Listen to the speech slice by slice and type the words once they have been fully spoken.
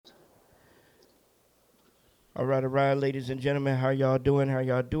All right, ladies and gentlemen, how y'all doing? How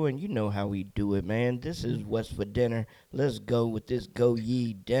y'all doing? You know how we do it, man. This is West for Dinner. Let's go with this Go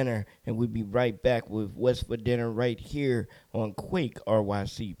Ye Dinner, and we'll be right back with West for Dinner right here on Quake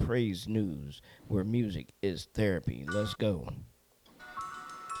RYC Praise News, where music is therapy. Let's go.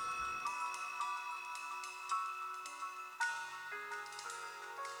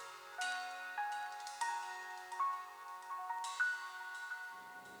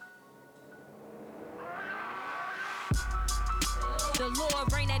 The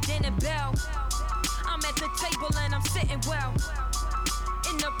Lord reign that dinner bell. I'm at the table and I'm sitting well.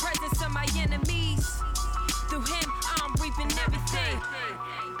 In the presence of my enemies. Through him, I'm reaping everything.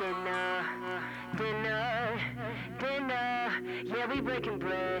 Dinner, dinner, dinner. Yeah, we breaking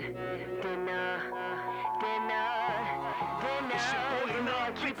bread. Dinner, dinner, dinner.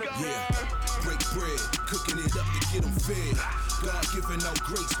 Lord, keep it Yeah, fed. break bread, cooking it up to get them fed. God giving out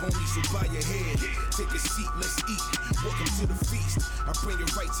grace, homie, so bow your head. Take a seat, let's eat. Welcome to the feast. I bring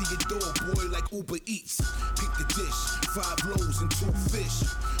it right to your door, boy, like Uber Eats. Pick the dish, 5 loaves and 2 fish.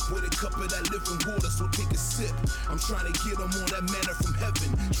 With a cup of that living water, so take a sip. I'm trying to get them on that manna from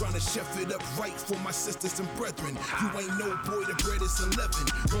heaven. Trying to chef it up right for my sisters and brethren. You ain't no boy, the bread is 11.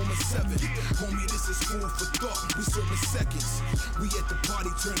 Romans 7. Homie, this is food for thought. We serving seconds. We at the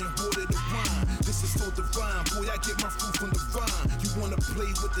party turning water to wine. This is so divine. Boy, I get my fruit from the vine. You wanna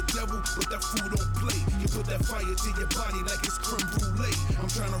play with the devil, but that food don't play. You put that fire to your body like it's creme brulee. I'm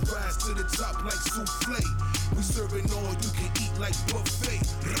trying to rise to the top like souffle. We serving all you can eat like buffet.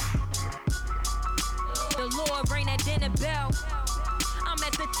 The Lord reign that dinner bell. I'm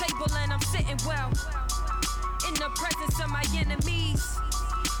at the table and I'm sitting well. In the presence of my enemies.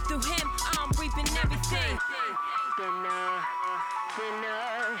 Through him, I'm reaping everything. Dinner,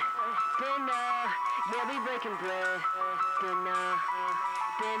 dinner, dinner. Yeah, we breaking bread. Dinner,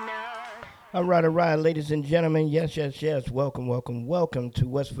 dinner. All right, ladies and gentlemen. Yes, yes, yes. Welcome, welcome, welcome to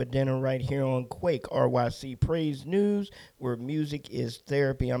West for Dinner right here on Quake RYC Praise News, where music is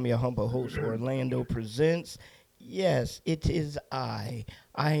therapy. I'm your humble host, Orlando Presents. Yes, it is I.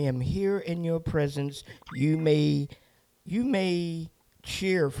 I am here in your presence. You may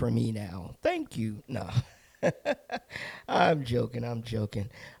cheer for me now. Thank you. No. I'm joking. I'm joking.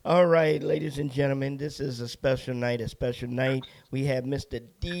 All right, ladies and gentlemen, this is a special night. A special night. We have Mr.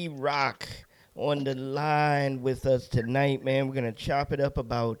 D Rock on the line with us tonight, man. We're gonna chop it up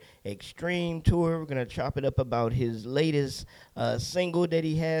about Extreme Tour. We're gonna chop it up about his latest single that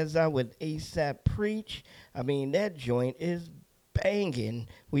he has out with ASAP Preach. I mean, that joint is banging.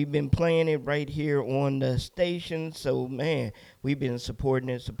 We've been playing it right here on the station. So man, we've been supporting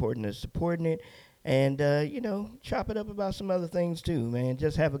it, supporting it, supporting it. And chop it up about some other things too, man.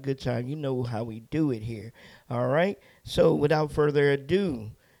 Just have a good time. You know how we do it here. All right. So without further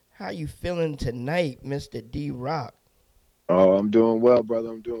ado, how you feeling tonight, Mr. D Rock? Oh, I'm doing well, brother.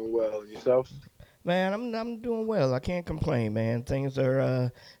 I'm doing well. Yourself? Man, I'm doing well. I can't complain, man. Things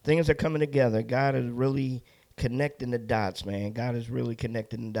are coming together. God is really connecting the dots, man. God is really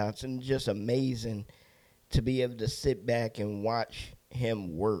connecting the dots, and just amazing to be able to sit back and watch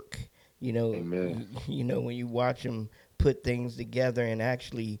him work. Amen. When you watch him put things together and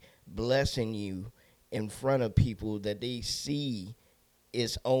actually blessing you in front of people that they see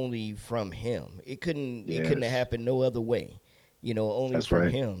is only from him. It couldn't have Yes, happened no other way. Only that's from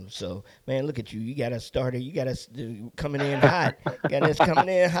right. him. So, man, look at you. You got us started. You got us coming in hot. Got us coming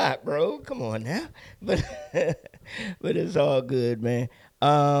in hot, bro. Come on now. But but it's all good, man.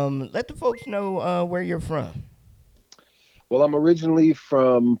 Let the folks know where you're from. Well, I'm originally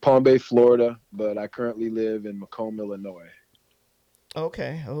from Palm Bay, Florida, but I currently live in Macomb, Illinois.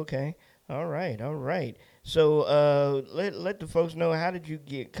 Okay, okay. All right, all right. So let the folks know, how did you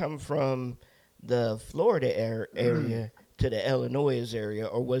get come from the Florida area to the Illinois area,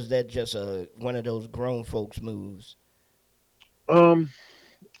 or was that just a one of those grown folks moves? um,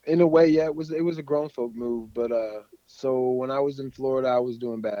 in a way, yeah, it was a grown folk move, but so when I was in Florida, I was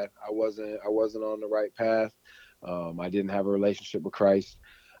doing bad. I wasn't on the right path. I didn't have a relationship with Christ.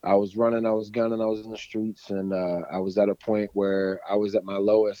 I was running, I was gunning, I was in the streets, and I was at a point where I was at my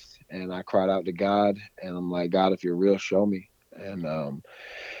lowest, and I cried out to God, and I'm like, God, if you're real, show me. And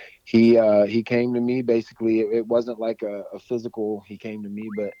he came to me. Basically, it wasn't like a physical. He came to me,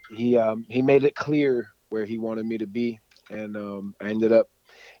 but he made it clear where he wanted me to be, and I ended up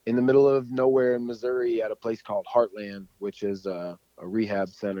in the middle of nowhere in Missouri at a place called Heartland, which is a rehab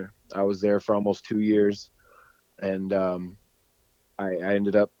center. I was there for almost 2 years, and I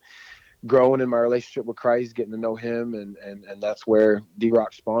ended up growing in my relationship with Christ, getting to know Him, and that's where D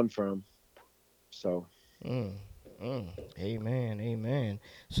Rock spawned from. So Mm. Amen, amen.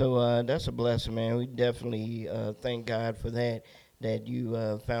 So that's a blessing, man. We definitely thank God for that. That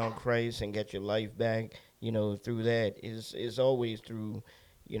you found Christ and got your life back. Through that is always through,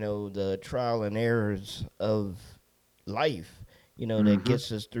 the trial and errors of life. That Hmm.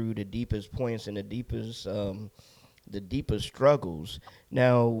 gets us through the deepest points and the deepest struggles.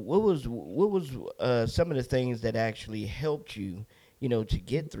 Now, what was some of the things that actually helped you, to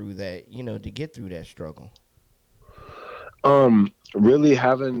get through that, to get through that struggle? Really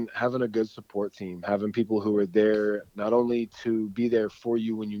having a good support team, having people who are there not only to be there for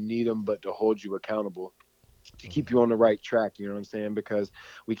you when you need them, but to hold you accountable, to keep you on the right track. You know what I'm saying? Because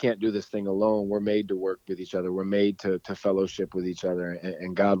we can't do this thing alone. We're made to work with each other. We're made to fellowship with each other,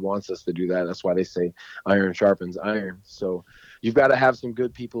 and God wants us to do that. That's why they say iron sharpens iron. So you've got to have some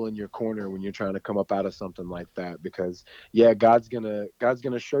good people in your corner when you're trying to come up out of something like that. Because yeah, God's gonna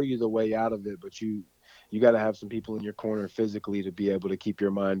show you the way out of it, but you got to have some people in your corner physically to be able to keep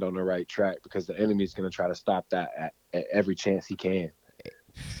your mind on the right track, because the enemy's going to try to stop that at every chance he can.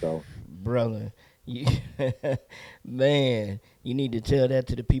 So Brother, you, man, you need to tell that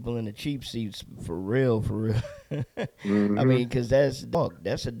to the people in the cheap seats for real, for real. I hmm mean, because that's dog,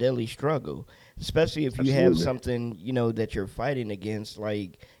 that's a daily struggle, especially if you have absolutely. something that you're fighting against,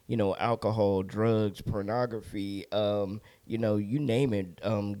 like alcohol, drugs, pornography, you name it,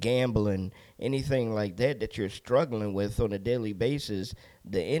 gambling, anything like that you're struggling with on a daily basis.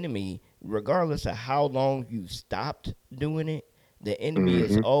 The enemy, regardless of how long you've stopped doing it, the enemy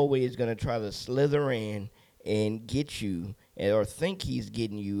is hmm always going to try to slither in and get you or think he's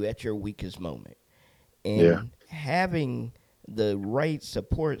getting you at your weakest moment. Yeah, And having the right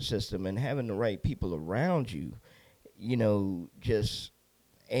support system and having the right people around you, just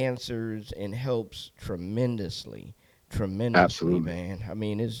answers and helps tremendously. Tremendously, absolutely. man. I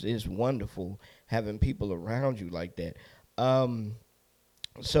mean, it's wonderful having people around you like that. Um,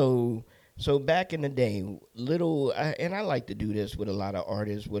 so so back in the day, and I like to do this with a lot of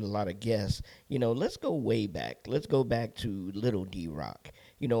artists, with a lot of guests. Let's go way back. Let's go back to Little D Rock.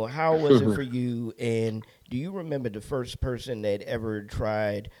 How was it for you? And do you remember the first person that ever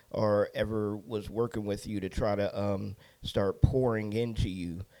tried or ever was working with you to try to start pouring into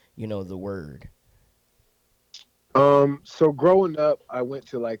you, the word? So growing up, I went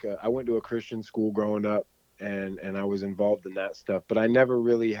to a Christian school growing up, and I was involved in that stuff, but I never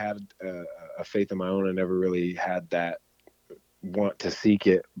really had a faith of my own. I never really had that want to seek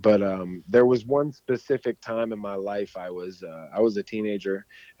it. But there was one specific time in my life. I was a teenager,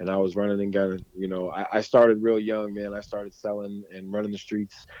 and I was running and gunning. I started real young, man. I started selling and running the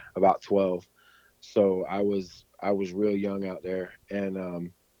streets about 12. So I was real young out there,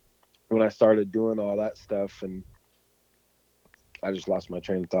 and when I started doing all that stuff, and I just lost my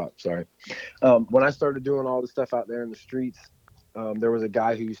train of thought. Sorry. When I started doing all the stuff out there in the streets, there was a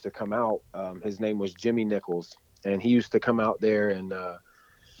guy who used to come out. His name was Jimmy Nichols, and he used to come out there, and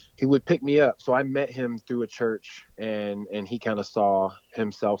he would pick me up. So I met him through a church, and he kind of saw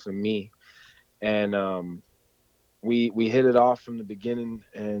himself in me, and we hit it off from the beginning.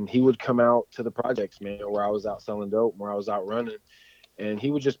 And he would come out to the projects, man, where I was out selling dope, where I was out running, and he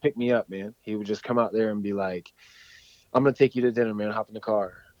would just pick me up, man. He would just come out there and be like, "I'm gonna take you to dinner, man. Hop in the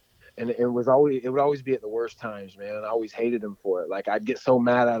car." And it would always be at the worst times, man. And I always hated him for it. Like, I'd get so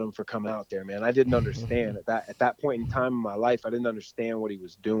mad at him for coming out there, man. I didn't understand at that point in time in my life. I didn't understand what he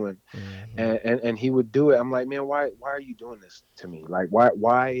was doing, Hmm. and he would do it. I'm like, man, why are you doing this to me? Like,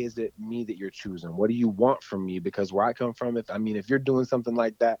 why is it me that you're choosing? What do you want from me? Because where I come from, if you're doing something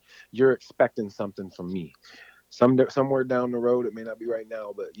like that, you're expecting something from me. Somewhere down the road, it may not be right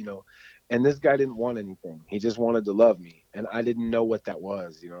now, but and this guy didn't want anything. He just wanted to love me, and I didn't know what that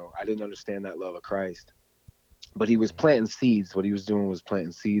was. I didn't understand that love of Christ, but he was planting seeds. What he was doing was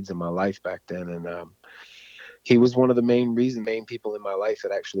planting seeds in my life back then, and he was one of the main people in my life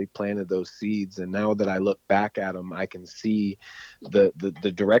that actually planted those seeds. And now that I look back at him, I can see the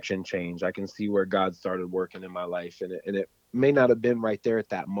direction change. I can see where God started working in my life, and it may not have been right there at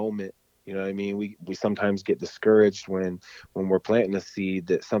that moment. You know what I mean? We sometimes get discouraged when we're planting a seed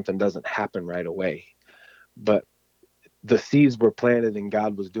that something doesn't happen right away. But the seeds were planted, and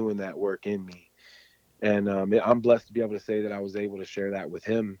God was doing that work in me. And I'm blessed to be able to say that I was able to share that with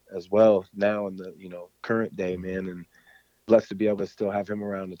him as well now in the current day, man. And blessed to be able to still have him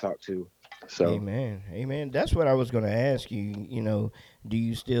around to talk to. So Amen. Amen. That's what I was going to ask you. Do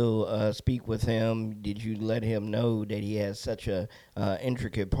you still speak with him? Did you let him know that he has such a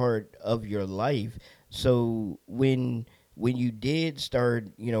intricate part of your life? So when you did start,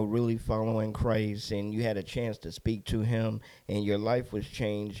 really following Christ, and you had a chance to speak to him, and your life was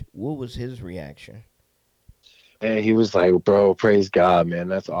changed, what was his reaction? And he was like, bro, praise God, man.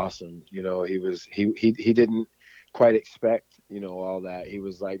 That's awesome. You know, he didn't quite expect, all that. He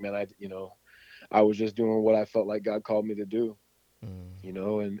was like, man, I was just doing what I felt like God called me to do,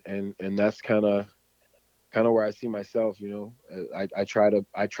 Mm. and that's kind of where I see myself. I try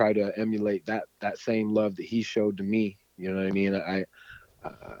to emulate that same love that he showed to me. You know what I mean?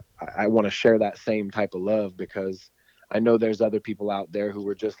 I want to share that same type of love because I know there's other people out there who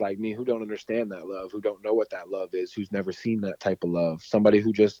are just like me who don't understand that love, who don't know what that love is, who's never seen that type of love. Somebody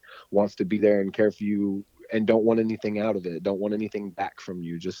who just wants to be there and care for you and don't want anything out of it, don't want anything back from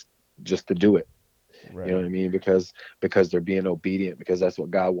you, just to do it. You know what Right. I mean? Because they're being obedient because that's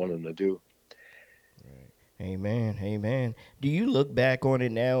what God wanted them to do. Right. Amen. Amen. Do you look back on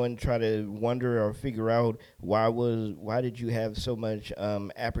it now and try to wonder or figure out why did you have so much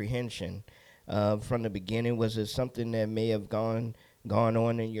apprehension from the beginning? Was it something that may have gone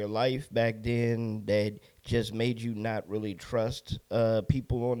on in your life back then that just made you not really trust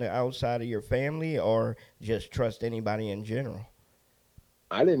people on the outside of your family, or just trust anybody in general?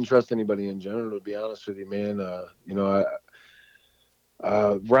 I didn't trust anybody in general, to be honest with you, man.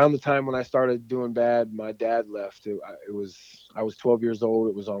 Around the time when I started doing bad, my dad left. I was 12 years old.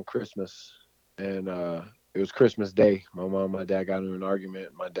 It was on Christmas, and it was Christmas Day. My mom and my dad got into an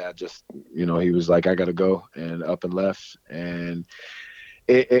argument. My dad just, he was like, "I gotta go," and up and left. And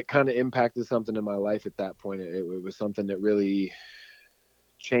it kind of impacted something in my life at that point. It was something that really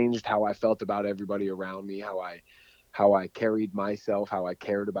changed how I felt about everybody around me, how I carried myself, how I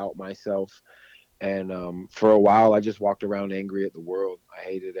cared about myself. And for a while, I just walked around angry at the world. I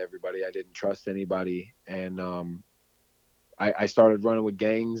hated everybody. I didn't trust anybody. And I started running with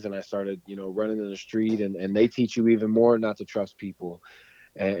gangs, and I started, running in the street. And they teach you even more not to trust people,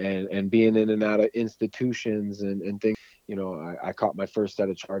 and being in and out of institutions and things. I caught my first set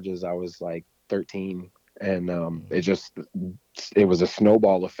of charges. I was like 13. And it was a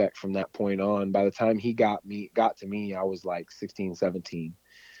snowball effect from that point on. By the time he got to me, I was like 16, 17.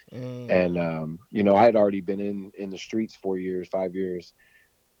 Mm. And I had already been in the streets 4 years, 5 years.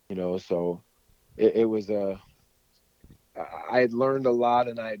 So it was I had learned a lot,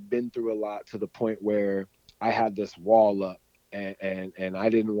 and I had been through a lot to the point where I had this wall up, and I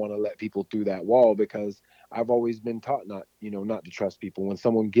didn't want to let people through that wall because I've always been taught not to trust people. When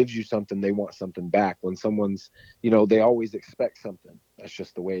someone gives you something, they want something back. When someone's, they always expect something. That's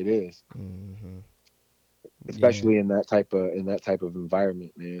just the way it is, Mm-hmm. Yeah. especially in that type of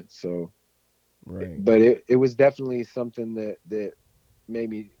environment, man. So Right. but it was definitely something that made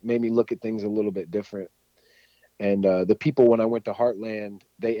me look at things a little bit different. And the people, when I went to Heartland,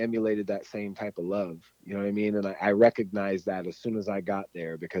 they emulated that same type of love. You know what I mean? And I recognized that as soon as I got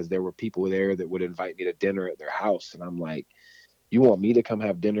there, because there were people there that would invite me to dinner at their house, and I'm like, you want me to come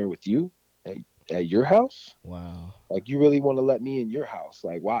have dinner with you at, at your house? Wow. Like, you really want to let me in your house?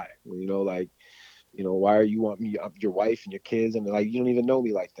 Like, why? Well, why are you want me, your wife and your kids, and they're like, you don't even know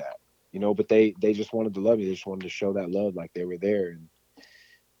me like that. But they just wanted to love me. They just wanted to show that love, like they were there. And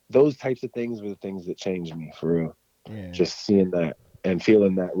those types of things were the things that changed me, for real. Yeah. Just seeing that and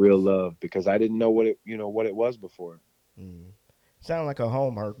feeling that real love, because I didn't know what it was before. Mm. Sound like a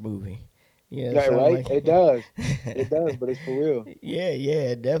Hallmark movie. Yeah, Yeah, sound right. like. It does, but it's for real. Yeah,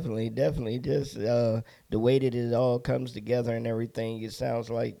 yeah, definitely, definitely. Just the way that it all comes together and everything. It sounds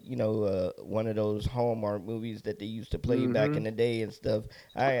like one of those Hallmark movies that they used to play back Hmm. in the day and stuff.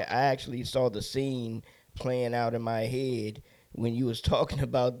 I actually saw the scene playing out in my head when you was talking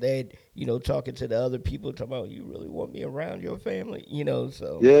about that. Talking to the other people, talking about you really want me around your family.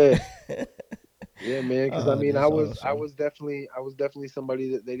 So. Yeah. Yeah, man. Because I Oh, mean, I that's was I awesome. was definitely I was definitely somebody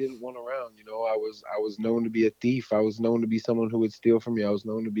that they didn't want around. I was known to be a thief. I was known to be someone who would steal from you. I was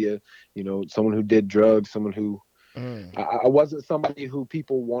known to be someone who did drugs. Someone who Mm. I wasn't somebody who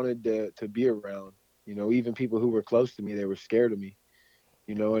people wanted to be around. Even people who were close to me, they were scared of me.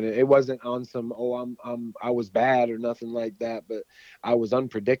 And it wasn't on some, oh, I was bad or nothing like that, but I was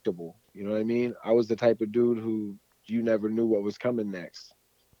unpredictable. You know what I mean? I was the type of dude who you never knew what was coming next.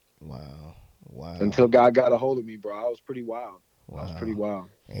 Wow. Wow. Until God got a hold of me, bro. I was pretty wild. I was pretty Wow.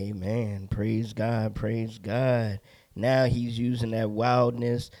 wild. Amen. Praise God. Praise God. Now he's using that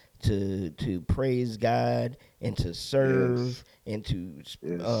wildness to praise God and to serve Yes. and to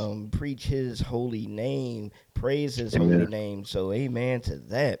Yes. preach his holy name, praise his holy Amen. name. So amen to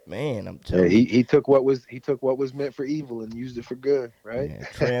that, man. I'm Yeah, telling he, you. he took what was meant for evil and used it for good, right? Yeah,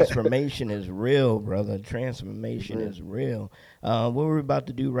 transformation is real, brother. Transformation Amen. is real. What we're about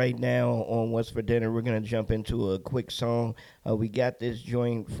to do right now on What's for Dinner, we're gonna jump into a quick song. We got this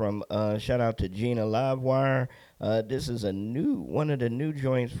joint from shout out to Gina Livewire. This is one of the new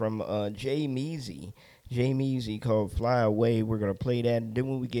joints from Jay Meezy. Jamie Easy called Fly Away. We're going to play that. And then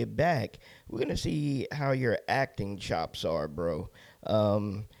when we get back, we're going to see how your acting chops are, bro.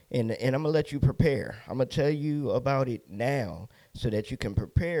 And I'm going to let you prepare. I'm going to tell you about it now so that you can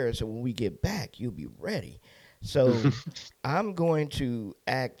prepare. So when we get back, you'll be ready. So I'm going to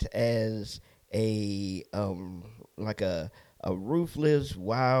act as like a ruthless,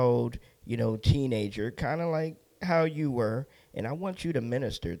 wild, teenager, kind of like how you were, and I want you to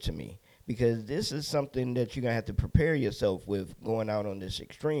minister to me because this is something that you're gonna have to prepare yourself with going out on this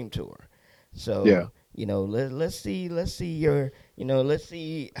extreme tour. Yeah. So let's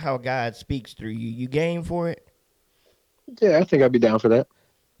see how God speaks through you. You game for it? Yeah, I think I'd be down for that.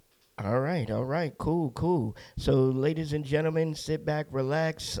 All right, cool. So, ladies and gentlemen, sit back,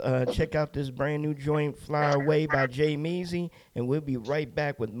 relax, check out this brand new joint, Fly Away by Jay Measy, and we'll be right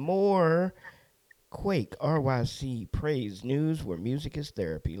back with more Quake RYC Praise News, where music is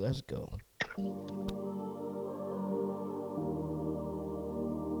therapy. Let's go.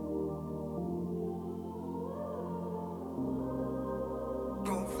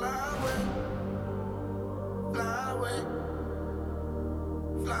 Gon' fly away, fly away,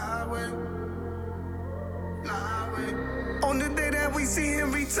 fly away, fly away. On the day that we see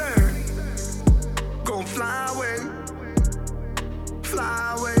him return, gon' fly away,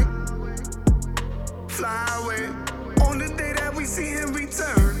 fly away, fly away. On the day that we see him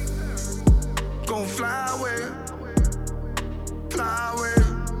return, gon' fly away, fly away,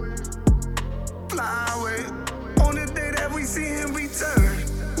 fly away. On the day that we see him return,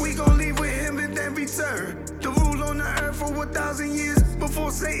 we gon' leave with him and then return. To rule on the earth for 1,000 years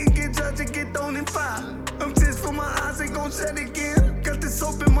before Satan get judged and get thrown in fire. I'm tears for my eyes, they gon' shed again. Got this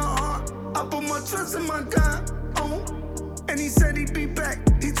hope in my heart, I put my trust in my God. Oh, and he said he'd be back.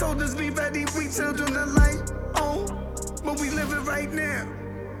 He told us be ready, we children of light. Oh, but we live it right now.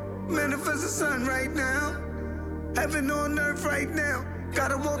 Manifest the sun right now. Heaven on earth right now.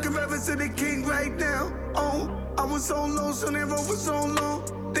 Gotta walk in reverence to the King right now. Oh, I was so low, so they road for so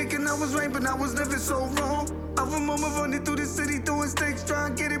long. Thinking I was right, but I was living so wrong. I remember running through the city, doing stakes,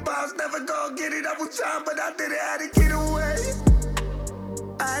 trying to get it, but I was never gonna get it. I was trying, but I did it, I had to get away.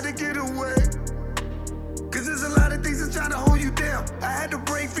 I had to get away. Cause there's a lot of things that's trying to hold you down. I had to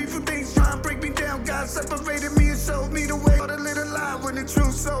break free from things trying to break me down. God separated me and showed me the way. All the little lie when the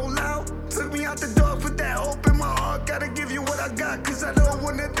truth so loud. Took me out the door, put that hope in my heart. Gotta give you what I got, cause I know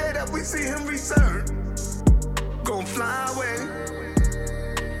when the day that we see him return, gon' fly away,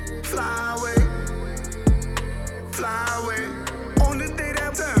 fly away, fly away. On the day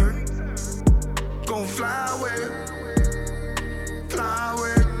that turn, gon' fly away, fly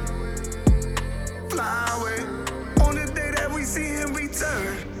away, fly away. On the day that we see him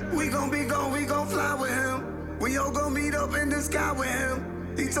return, we gon' be gone, we gon' fly with him. We all gon' meet up in the sky with him.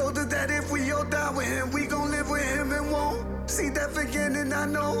 He told us that if we all die with him, we gon' live with him and won't see death again. And I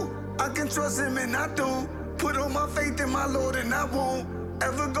know I can trust him and I do. Put all my faith in my Lord and I won't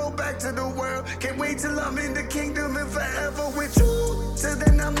ever go back to the world. Can't wait till I'm in the kingdom and forever with you. Till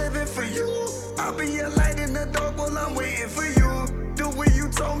then I'm living for you. I'll be a light in the dark while I'm waiting for you. Do what you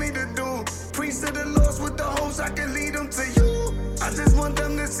told me to do. Preach to the lost with the hopes I can lead them to you. I just want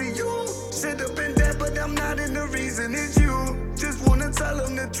them to see you. Should've been dead, but I'm not, and the reason is you. Just wanna tell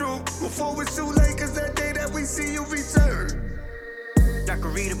them the truth before it's too late, cause that day that we see you return. I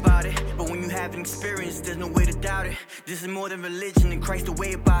could read about it, but when you haven't experienced, there's no way to doubt it. This is more than religion and Christ the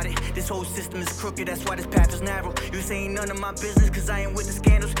way about it. This whole system is crooked, that's why this path is narrow. You say ain't none of my business, cause I ain't with the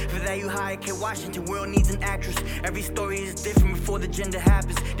scandals. For that you hire K. Washington, world needs an actress. Every story is different before the gender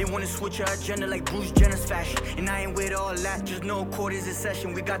happens. They wanna switch our agenda like Bruce Jenner's fashion. And I ain't with all that, just no court is in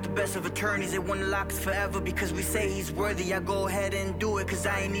session. We got the best of attorneys, they wanna lock us forever because we say he's worthy. I go ahead and do it, cause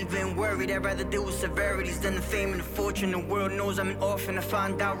I ain't even worried. I'd rather deal with severities than the fame and the fortune. The world knows I'm an orphan. I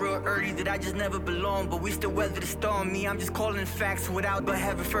found out real early that I just never belong, but we still weather the storm. Me, I'm just calling facts without but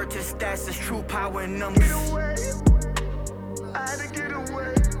have referred to the stats. There's true power in numbers. Get away, I had to get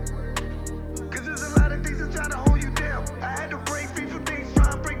away. Cause there's a lot of things that try to hold you down. I had to break free from things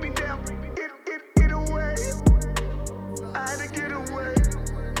trying to break me down. Get away, I had to get away.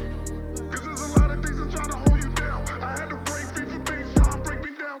 Cause there's a lot of things that try to hold you down. I had to break free from things trying to break me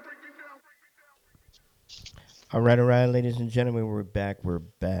down. All right, ladies and gentlemen, we're back.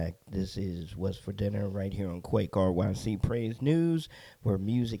 This is What's for Dinner right here on Quake RYC Praise News, where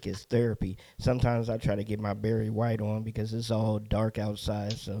music is therapy. Sometimes I try to get my Barry White on because it's all dark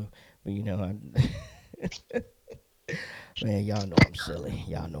outside, so, but Man, y'all know I'm silly.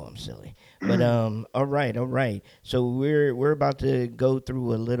 Y'all know I'm silly. But all right, all right. So we're about to go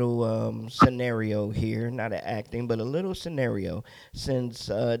through a little scenario here, not an acting, but a little scenario. Since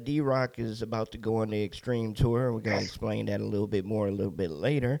D Rock is about to go on the Extreme Tour, we're gonna explain that a little bit more a little bit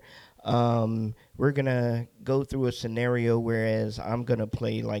later. We're gonna go through a scenario, whereas I'm gonna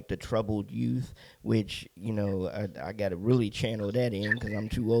play like the troubled youth, which I gotta really channel that in because I'm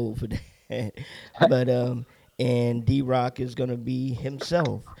too old for that. But and D Rock is going to be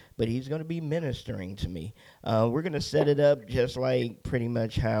himself, but he's going to be ministering to me. We're going to set it up just like pretty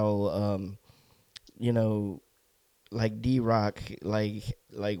much how, you know, like D Rock, like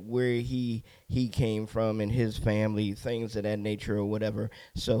where he came from and his family, things of that nature or whatever.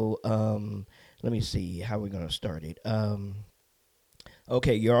 So let me see how we're going to start it.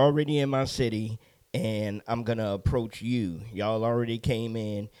 Okay, you're already in my city, and I'm gonna approach you. Y'all already came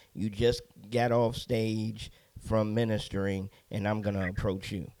in. You just got off stage from ministering, and I'm gonna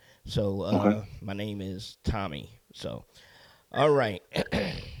approach you. So, Okay. my name is Tommy. So, all right.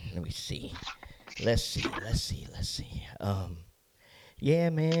 Let me see. Let's see. Yeah,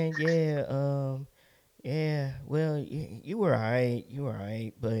 man. Yeah. Yeah. Well, you were alright. You were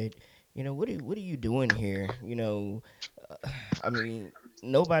alright, but what are you doing here? I mean,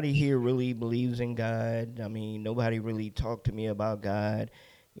 nobody here really believes in God. I mean, nobody really talked to me about God.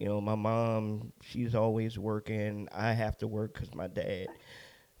 My mom, she's always working. I have to work because my dad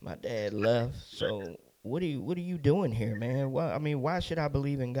left. So what are you doing here, man? Well, I mean, why should I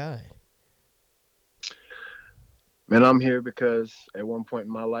believe in God? Man, I'm here because at one point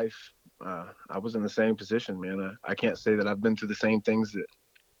in my life, I was in the same position, man. I can't say that I've been through the same things that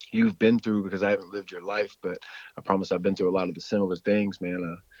you've been through because I haven't lived your life, but I promise I've been through a lot of the similar things,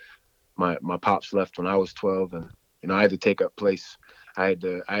 man. My pops left when I was 12, and I had to take up place. I had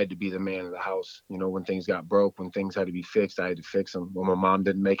to be the man of the house. When things got broke, when things had to be fixed, I had to fix them. When my mom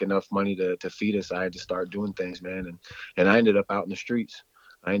didn't make enough money to feed us, I had to start doing things, man. And I ended up out in the streets.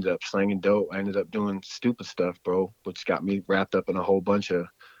 I ended up slanging dope. I ended up doing stupid stuff, bro, which got me wrapped up in a whole bunch of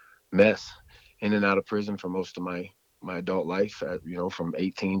mess, in and out of prison for most of my adult life, from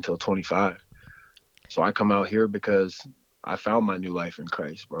 18 till 25. So I come out here because I found my new life in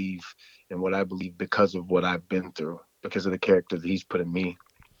Christ, bro. And what I believe because of what I've been through, because of the character that He's put in me.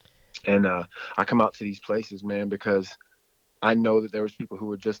 And I come out to these places, man, because I know that there was people who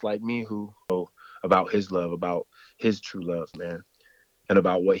were just like me who about His love, about His true love, man, and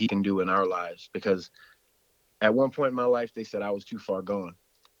about what He can do in our lives. Because at one point in my life, they said I was too far gone.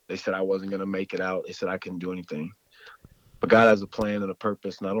 They said I wasn't gonna make it out. They said I couldn't do anything. But God has a plan and a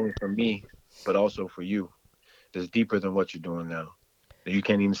purpose, not only for me, but also for you. That's deeper than what you're doing now. You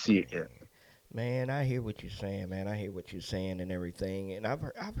can't even see it yet. Man, I hear what you're saying, man. I hear what you're saying and everything, and I've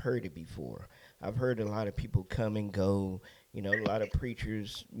heard it before. I've heard a lot of people come and go. A lot of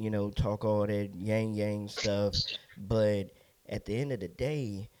preachers, talk all that yang yang stuff, but at the end of the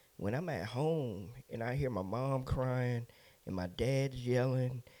day, when I'm at home and I hear my mom crying and my dad's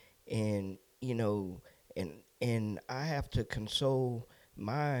yelling, and and I have to console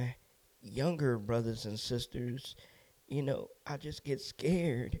my younger brothers and sisters, I just get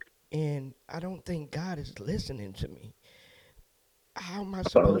scared, and I don't think God is listening to me. How am I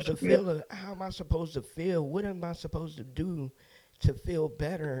supposed to Yeah, feel? How am I supposed to feel? What am I supposed to do to feel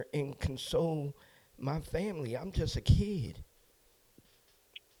better and console my family? I'm just a kid.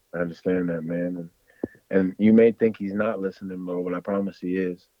 I understand that, man. And you may think He's not listening, bro, but I promise He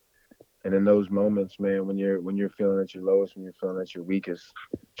is. And in those moments, man, when you're feeling at your lowest, when you're feeling at your weakest,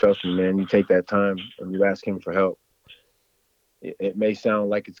 trust me, man, you take that time and you ask Him for help. It may sound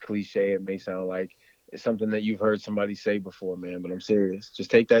like it's cliche. It may sound like it's something that you've heard somebody say before, man, but I'm serious.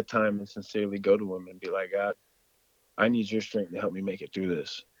 Just take that time and sincerely go to Him and be like, God, I need your strength to help me make it through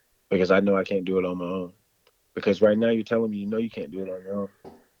this because I know I can't do it on my own. Because right now you're telling me you can't do it on your own.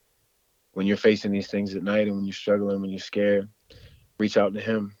 When you're facing these things at night and when you're struggling, when you're scared, reach out to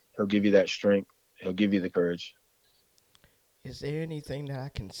Him. He'll give you that strength. He'll give you the courage. Is there anything that I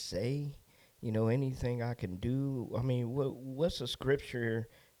can say? Anything I can do? I mean, what's a scripture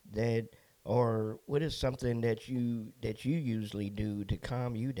that, or what is something that you usually do to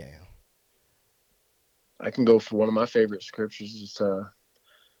calm you down? I can go for one of my favorite scriptures.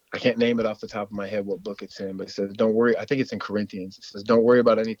 I can't name it off the top of my head what book it's in, but it says, "Don't worry." I think it's in Corinthians. It says, "Don't worry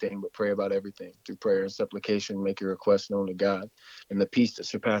about anything, but pray about everything. Through prayer and supplication, make your requests known to God, and the peace that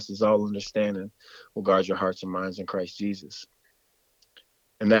surpasses all understanding will guard your hearts and minds in Christ Jesus."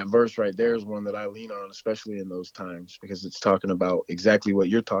 And that verse right there is one that I lean on, especially in those times, because it's talking about exactly what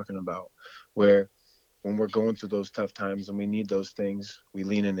you're talking about, where when we're going through those tough times and we need those things, we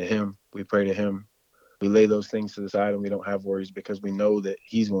lean into Him, we pray to Him, we lay those things to the side and we don't have worries because we know that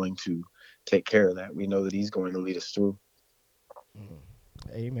he's going to take care of that. We know that he's going to lead us through.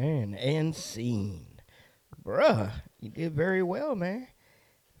 Amen. And scene. Bruh, you did very well, man.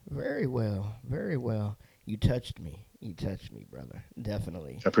 Very well. Very well. You touched me. You touched me, brother.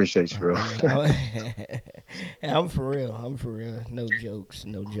 Definitely. I appreciate you, bro. I'm for real. I'm for real. No jokes.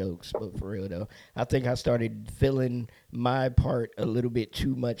 No jokes. But for real, though, I think I started feeling my part a little bit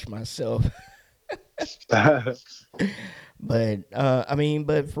too much myself. But I mean,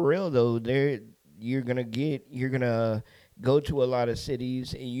 but for real though, there you're gonna go to a lot of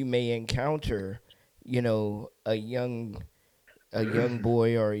cities and you may encounter, a young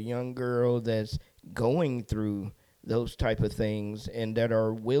boy or a young girl that's going through those type of things and that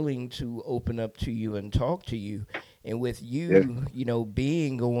are willing to open up to you and talk to you. And with Yeah. you,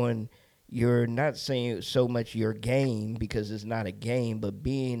 being on, you're not saying so much your game because it's not a game, but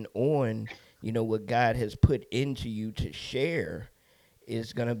being on, what God has put into you to share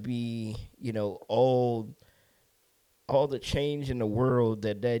is gonna be, all the change in the world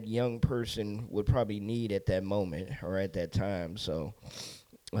that that young person would probably need at that moment or at that time. So,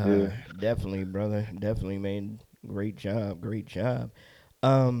 uh, Yeah. definitely, brother, definitely, man, great job, great job.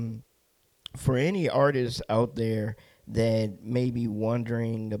 Um, for any artists out there that may be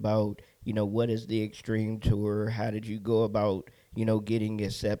wondering about, what is the Extreme Tour? How did you go about, getting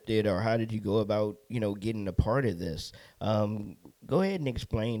accepted, or how did you go about, getting a part of this? Go ahead and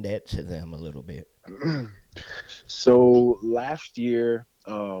explain that to them a little bit. So last year,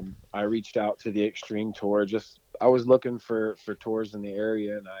 I reached out to the Extreme Tour. Just I was looking for tours in the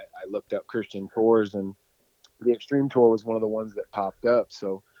area, and I looked up Christian tours, and the Extreme Tour was one of the ones that popped up.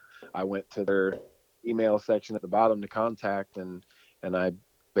 So I went to their email section at the bottom to contact, and I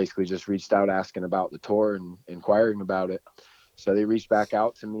basically just reached out asking about the tour and inquiring about it. So they reached back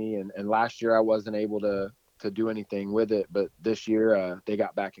out to me, and last year I wasn't able to do anything with it, but this year they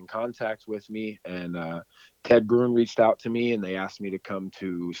got back in contact with me, and Ted Bruin reached out to me, and they asked me to come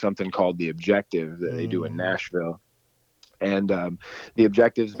to something called the Objective that they do in Mm-hmm. Nashville. And the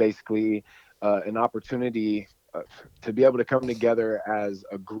Objective is basically an opportunity uh, to be able to come together as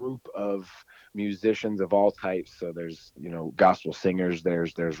a group of musicians of all types. So there's gospel singers,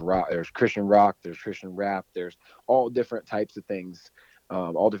 there's rock, there's Christian rock, there's Christian rap, there's all different types of things,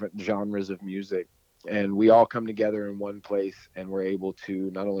 all different genres of music. And we all come together in one place, and we're able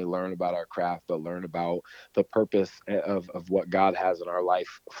to not only learn about our craft, but learn about the purpose of what God has in our life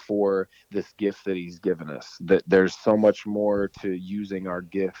for this gift that He's given us. That there's so much more to using our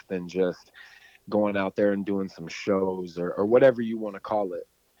gift than just going out there and doing some shows, or whatever you want to call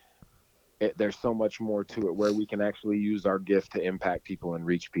it. There's so much more to it where we can actually use our gift to impact people and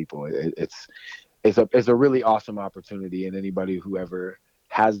reach people. It's a really awesome opportunity, and anybody who ever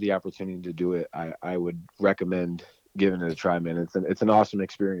has the opportunity to do it, I would recommend giving it a try, man. It's an awesome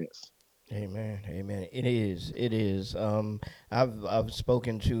experience. Amen. Amen. It is. It is. I've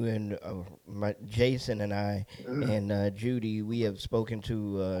spoken to, and my Jason and I and Judy, we have spoken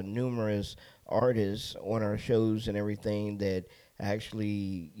to numerous artists on our shows and everything that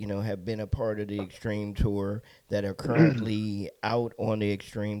actually, have been a part of the Extreme Tour that are currently out on the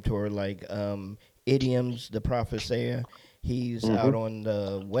Extreme Tour, like Idioms, the Prophesia. He's out Hmm. on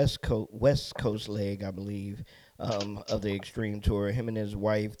the West Coast leg, I believe, of the Extreme Tour. Him and his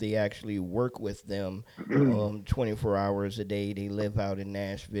wife, they actually work with them 24 hours a day. They live out in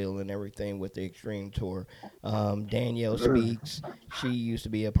Nashville and everything with the Extreme Tour. Danielle Speaks. She used to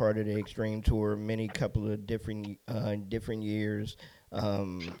be a part of the Extreme Tour many couple of different years.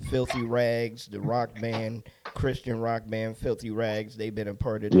 Filthy Rags, the rock band, Christian rock band, Filthy Rags. They've been a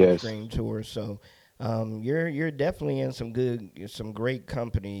part of the Yes. Extreme Tour. So you're definitely in some great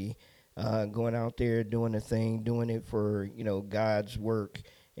company, going out there doing the thing, doing it for God's work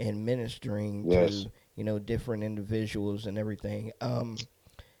and ministering Yes. to different individuals and everything.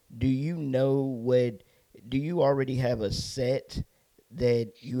 Do you know what? Do you already have a set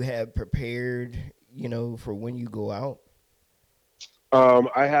that you have prepared? For when you go out.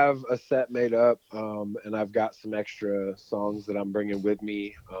 I have a set made up, and I've got some extra songs that I'm bringing with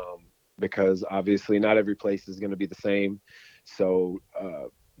me, because obviously not every place is going to be the same. So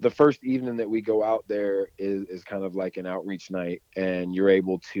the first evening that we go out there is kind of like an outreach night, and you're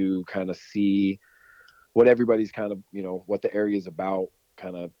able to kind of see what everybody's kind of, what the area is about,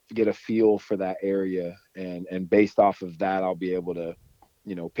 kind of get a feel for that area, and based off of that, I'll be able to,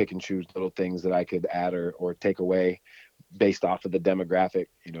 pick and choose little things that I could add or take away based off of the demographic,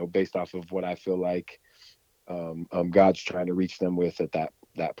 based off of what I feel like God's trying to reach them with at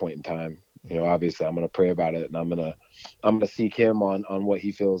that point in time. Obviously, I'm going to pray about it, and I'm going to seek Him on what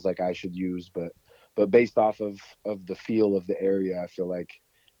He feels like I should use. But but based off of the feel of the area, I feel like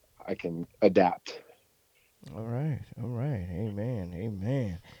I can adapt. All right, all right. Amen,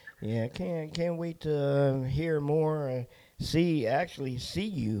 amen. Yeah, can't wait to hear more. See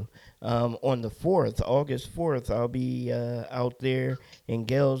you on the 4th, August 4th. I'll be out there in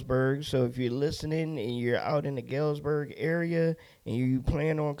Galesburg. So if you're listening and you're out in the Galesburg area and you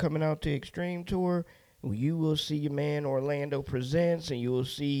plan on coming out to Extreme Tour, you will see your man Orlando Presents, and you will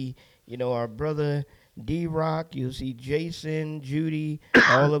see, our brother D Rock. You'll see Jason, Judy,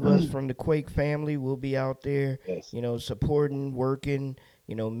 all of us from the Quake family will be out there, Yes. supporting, working,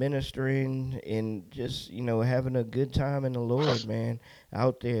 ministering, and just, having a good time in the Lord, man,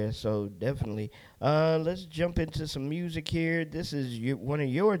 out there. So definitely. Let's jump into some music here. This is one of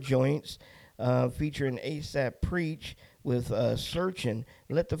your joints featuring ASAP Preach with Searching.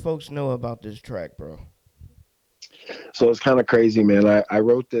 Let the folks know about this track, bro. So it's kind of crazy, man. I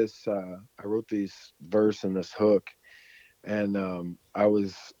wrote this. I wrote these verse and this hook, and I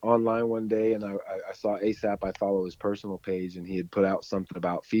was online one day, and I saw ASAP. I follow his personal page, and he had put out something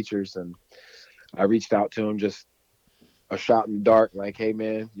about features, and I reached out to him, just a shot in the dark, like, hey,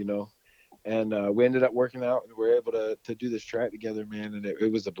 man, And we ended up working out, and we were able to do this track together, man. And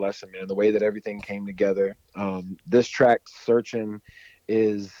it was a blessing, man. The way that everything came together. This track, Searching,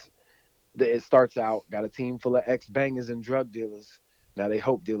 it starts out, got a team full of ex-bangers and drug dealers. Now they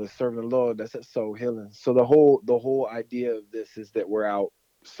hope dealers serving the Lord. That's it, soul healing. So the whole idea of this is that we're out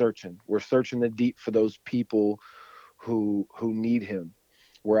searching. We're searching the deep for those people who need him.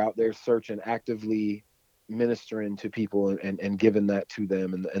 We're out there searching, actively ministering to people and giving that to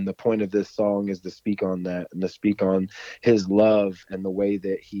them. And the point of this song is to speak on that, and to speak on his love and the way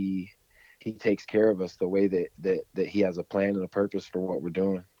that he takes care of us, the way that he has a plan and a purpose for what we're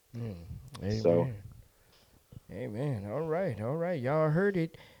doing. Amen. So, amen. All right. Y'all heard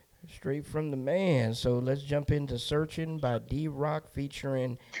it straight from the man. So let's jump into Searching by D Rock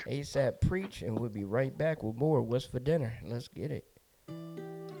featuring ASAP Preach, and we'll be right back with more What's for Dinner. Let's get it.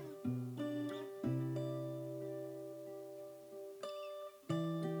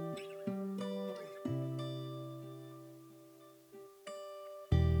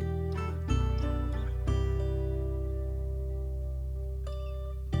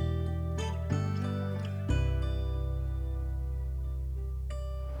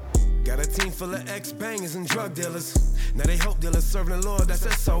 Got a team full of ex-bangers and drug dealers. Now they hope dealers serving the Lord, that's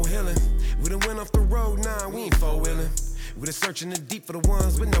that soul healing. We done went off the road, nah, we ain't four-wheeling. We just searching the deep for the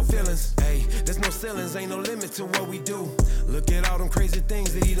ones with no feelings. Hey, there's no ceilings, ain't no limit to what we do. Look at all them crazy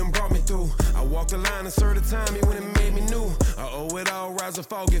things that he done brought me through. I walked the line and served the time, he went and made me new. I owe it all, rise or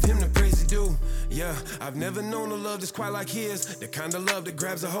fall, give him the praise he do. Yeah, I've never known a love that's quite like his. The kind of love that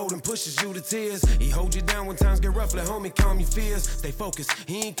grabs a hold and pushes you to tears. He holds you down when times get rough, let homie calm your fears. Stay focused,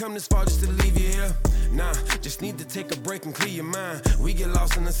 he ain't come this far just to leave you here. Nah, just need to take a break and clear your mind. We get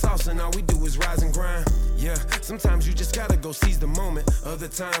lost in the sauce and all we do is rise and grind. Yeah, sometimes you just gotta go seize the moment. Other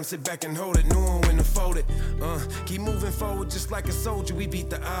times sit back and hold it, knowing when to fold it. Keep moving forward just like a soldier, we beat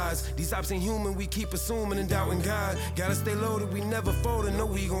the odds. These ops ain't human, we keep assuming and doubting God. Gotta stay loaded, we never fold and know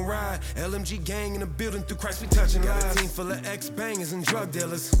we gon' ride. LMG gang in the building, through Christ we touching lives. Got a team full of ex-bangers and drug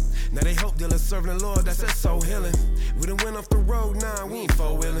dealers. Now they hope dealers serving the Lord, that's that soul healing. We done went off the road, nah, we ain't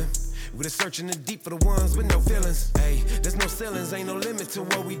four-wheeling. We just searching the deep for the ones with no feelings. Hey, there's no ceilings, ain't no limit to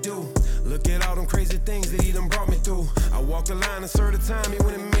what we do. Look at all them crazy things that he done brought me through. I walked the line and served the time, he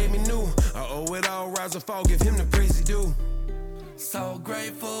went and made me new. I owe it all, rise or fall, give him the praise he do. So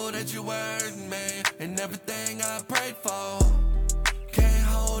grateful that you heard me and everything I prayed for. Can't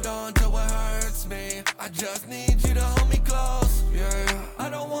hold on to what hurts me. I just need you to hold me close. Yeah, I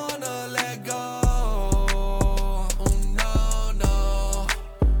don't wanna let go.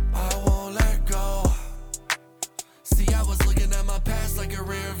 Like a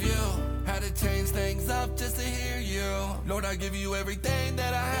rear view, had to change things up just to hear you. Lord, I give you everything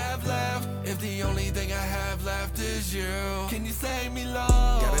that I have left. If the only thing I have left is you, can you save me, Lord?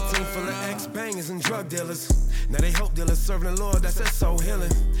 Got a team full of ex-bangers and drug dealers. Now they hope dealers serving the Lord, that's that soul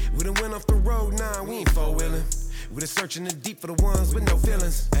healing. We done went off the road, nah, we ain't four-wheeling. We just searching the deep for the ones with no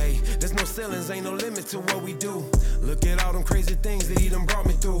feelings. Hey, there's no ceilings, ain't no limit to what we do. Look at all them crazy things that he done brought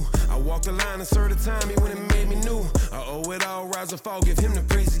me through. I walked the line and served the time, he went and made me new. I owe it all, rise or fall, give him the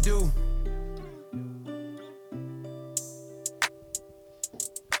praise he do.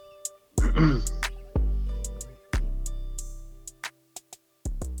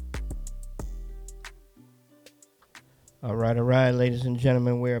 All all right, ladies and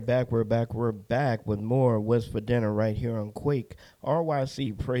gentlemen, we're back with more What's for Dinner right here on Quake,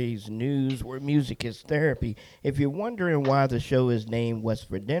 RYC Praise News, where music is therapy. If you're wondering why the show is named What's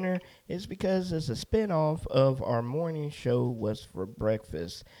for Dinner, it's because it's a spinoff of our morning show, What's for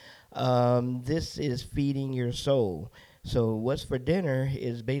Breakfast. This is feeding your soul. So, What's for Dinner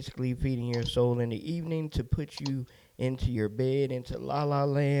is basically feeding your soul in the evening to put you into your bed, into la la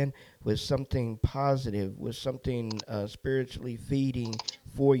land with something positive, with something spiritually feeding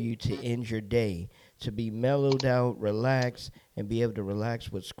for you to end your day, to be mellowed out, relax, and be able to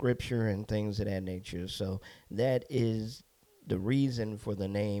relax with scripture and things of that nature. So that is the reason for the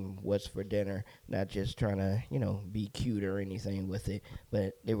name What's for Dinner, not just trying to, be cute or anything with it,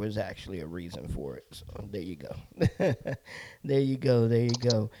 but there was actually a reason for it. So there you go. There you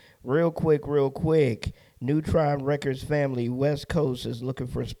go. Real quick. New Tribe Records family, West Coast, is looking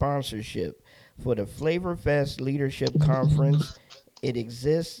for sponsorship for the Flavor Fest Leadership Conference. It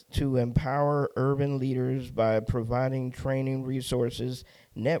exists to empower urban leaders by providing training resources,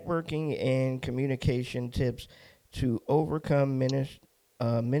 networking, and communication tips to overcome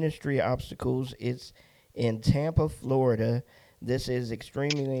ministry obstacles. It's in Tampa, Florida. This is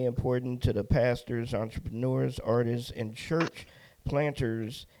extremely important to the pastors, entrepreneurs, artists, and church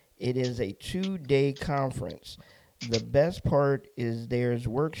planters. It is a 2-day conference. The best part is there's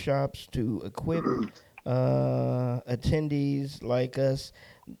workshops to equip attendees like us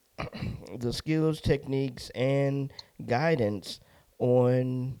the skills, techniques, and guidance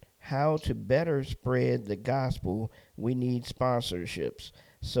on how to better spread the gospel. We need sponsorships.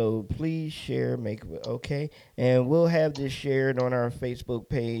 So please share, okay? And we'll have this shared on our Facebook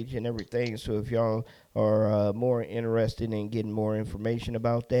page and everything. So if y'all are more interested in getting more information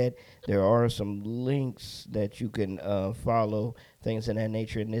about that, there are some links that you can follow, things of that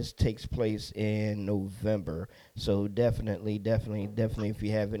nature. And this takes place in November. So definitely, if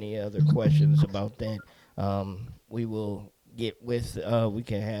you have any other questions about that, we will we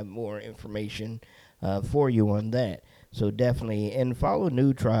can have more information for you on that. So definitely, and follow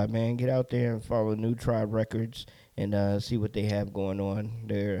New Tribe, man. Get out there and follow New Tribe Records and see what they have going on.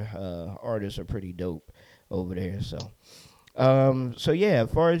 Their artists are pretty dope over there. So yeah,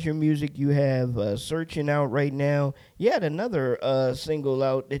 as far as your music, you have Searching Out right now. You had another single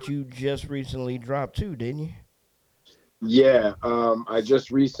out that you just recently dropped too, didn't you? Yeah, I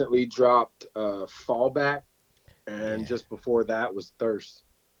just recently dropped Fallback, and just before that was Thirst.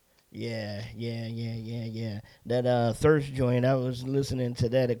 Yeah. That Thirst joint, I was listening to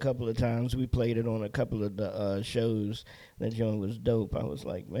that a couple of times. We played it on a couple of the shows. That joint was dope. I was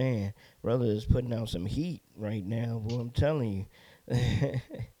like, man, brother is putting out some heat right now. Boy, I'm telling you.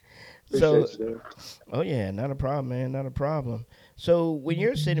 So, oh yeah, not a problem, man, not a problem. So when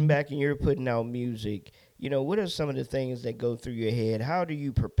you're sitting back and you're putting out music, what are some of the things that go through your head? How do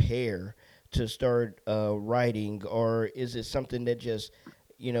you prepare to start writing, or is it something that just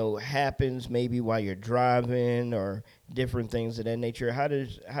happens maybe while you're driving or different things of that nature? How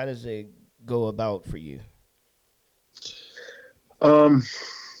does it go about for you? For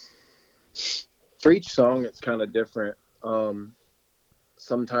each song, it's kind of different.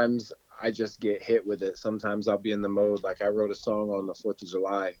 Sometimes I just get hit with it. Sometimes I'll be in the mode. Like I wrote a song on the 4th of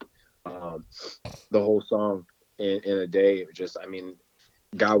July, the whole song in a day. It just,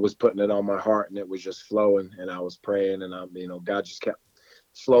 God was putting it on my heart and it was just flowing, and I was praying, and God just kept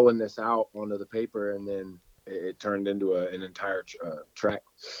flowing this out onto the paper, and then it turned into an entire track.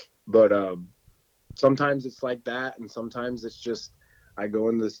 But sometimes it's like that, and sometimes it's just I go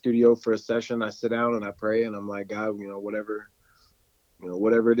into the studio for a session, I sit down and I pray, and I'm like, God, whatever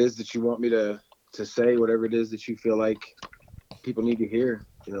it is that you want me to say, whatever it is that you feel like people need to hear,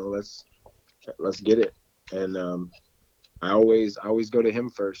 let's get it. And I always go to Him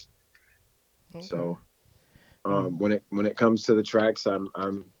first. Okay. So when it comes to the tracks,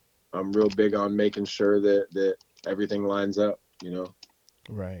 I'm real big on making sure that everything lines up,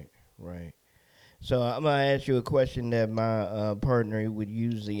 Right. So I'm gonna ask you a question that my partner would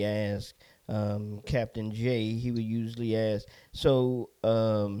usually ask, Captain J. He would usually ask. So,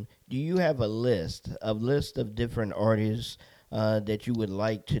 do you have a list of different artists that you would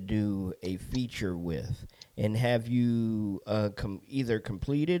like to do a feature with, and have you either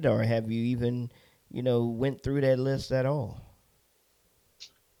completed or have you even went through that list at all?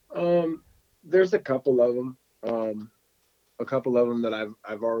 There's a couple of them that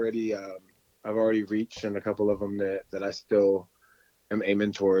I've already reached, and a couple of them that I still am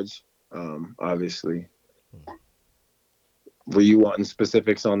aiming towards. Obviously. Were you wanting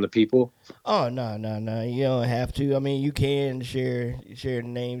specifics on the people? Oh, no. You don't have to. I mean, you can share the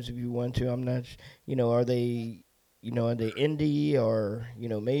names if you want to. I'm not, are they are they indie or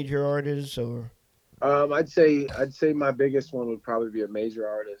major artists or? I'd say my biggest one would probably be a major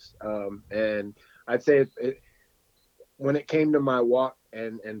artist. And I'd say when it came to my walk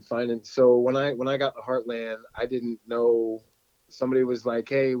and finding, so when I got to Heartland, I didn't know. Somebody was like,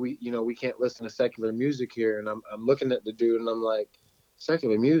 "Hey, we can't listen to secular music here," and I'm looking at the dude and I'm like,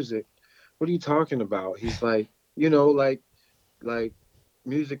 "Secular music? What are you talking about?" He's like, like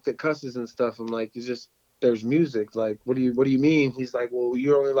music that cusses and stuff. I'm like, it's just there's music. Like, what do you mean? He's like, well,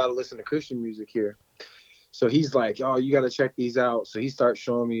 you're only allowed to listen to Christian music here. So he's like, oh, you got to check these out. So he starts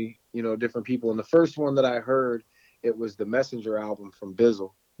showing me, different people. And the first one that I heard, it was the Messenger album from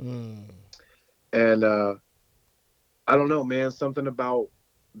Bizzle. And I don't know, man, something about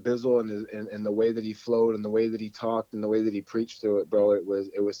Bizzle and the way that he flowed and the way that he talked and the way that he preached through it, bro. It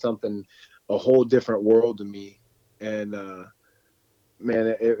was something, a whole different world to me. And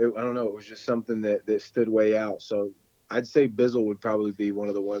man, I don't know, it was just something that stood way out. So I'd say Bizzle would probably be one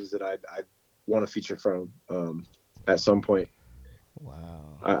of the ones that I'd want to feature from at some point.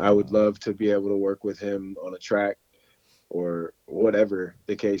 Wow. I would love to be able to work with him on a track or whatever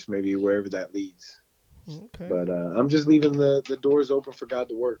the case may be, wherever that leads. Okay. But I'm just leaving the doors open for God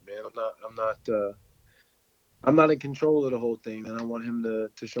to work, man. I'm not in control of the whole thing, and I want him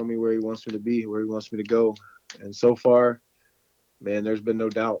to show me where he wants me to be, where he wants me to go. And so far, man, there's been no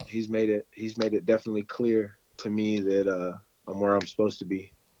doubt. He's made it definitely clear to me that I'm where I'm supposed to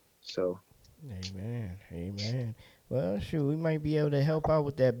be. So Amen. Well, shoot, we might be able to help out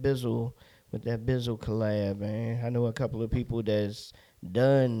with that Bizzle collab, man. I know a couple of people that's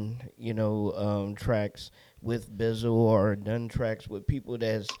done, tracks with Bizzle or done tracks with people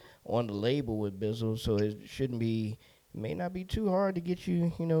that's on the label with Bizzle, so it may not be too hard to get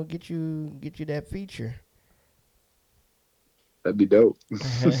you that feature. that'd be dope.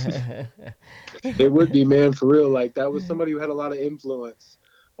 It would be, man, for real. Like, that was somebody who had a lot of influence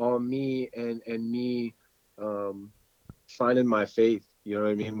on me and me finding my faith. You know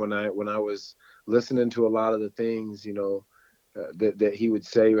what I mean? When I was listening to a lot of the things, that he would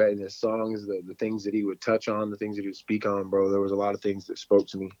say right in his songs, the things that he would touch on, the things that he would speak on, bro, there was a lot of things that spoke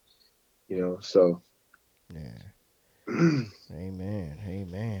to me, so. Yeah.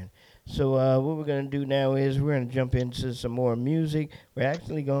 Amen. So what we're going to do now is we're going to jump into some more music. We're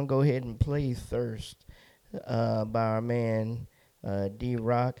actually going to go ahead and play Thirst by our man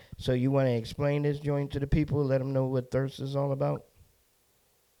D-Rock. So you want to explain this joint to the people, let them know what Thirst is all about?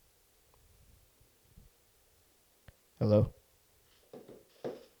 Hello?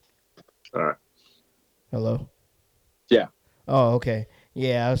 All right. Hello? Yeah. Oh, okay.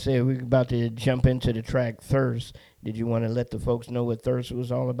 Yeah, I said we're about to jump into the track Thirst. Did you want to let the folks know what Thirst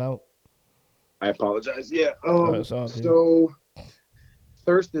was all about? I apologize. Yeah. It's all good. So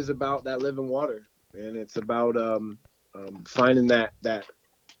Thirst is about that living water, and it's about finding that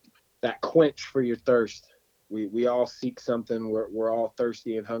quench for your thirst. We all seek something. We're all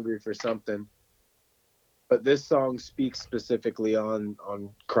thirsty and hungry for something. But this song speaks specifically on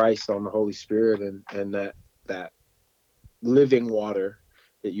Christ, on the Holy Spirit, and that living water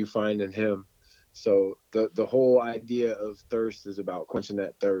that you find in him. So the whole idea of thirst is about quenching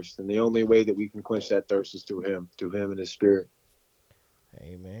that thirst. And the only way that we can quench that thirst is through him and his Spirit.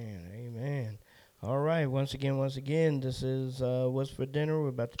 Amen. All right, once again, this is What's for Dinner. We're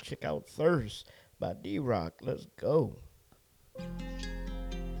about to check out Thirst by D-Rock. Let's go.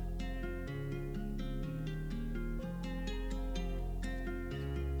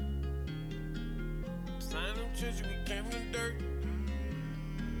 Sign them children, we came from the dirt.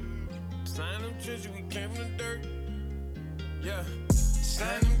 Sign them children, we came from the dirt. Yeah.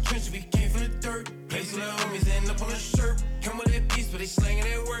 Sign them children, we came from the dirt. Place with the homies, end up on a shirt. Come with that beast, but they slanging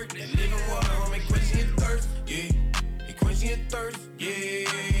that work. That living water, homie, quenching your thirst. Yeah. It quenching your thirst. Yeah.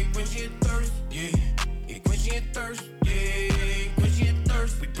 Quenching your thirst. Yeah. It quenching your thirst. Yeah. Quenching your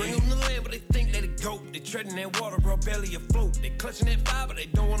thirst. We bring them to land, but they think they the goat. They treading that water, bro, barely afloat. They clutching that fire, but they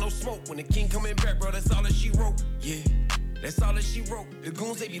don't want no smoke. When the king coming back, bro, that's all that she wrote. Yeah. That's all that she wrote. The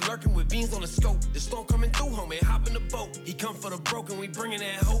goons, they be lurking with beans on the scope. The storm coming through, homie, hop in the boat. He come for the broken, we bringing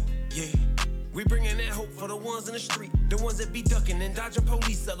that hope. Yeah. We bringing that hope for the ones in the street. The ones that be ducking and dodging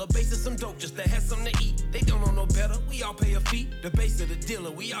police. Sell a base of some dope just to have something to eat. They don't know no better, we all pay a fee. The base of the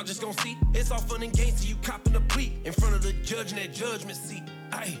dealer, we all just gon' see. It's all fun and games till you copping the plea. In front of the judge in that judgment seat.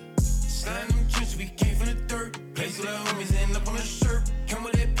 Aye. Slime them trenches, we came from the dirt. Place with the homies, end up on a shirt. Come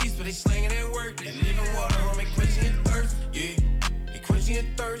with that piece, but they slanging that work. They living water, homie, quenching your thirst. Yeah. It quenching your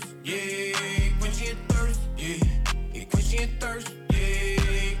thirst. Yeah. Quenching your thirst. Yeah. It quenching your thirst.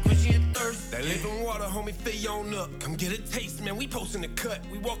 Yeah. Quenching your thirst. That living water, homie, fill you on up. Come get a taste, man, we posting the cut.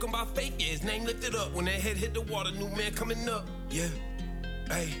 We walking by faith, yeah, his name lifted up. When that head hit the water, new man coming up, yeah.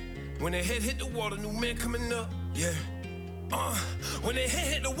 Hey, when that head hit the water, new man coming up, yeah. When that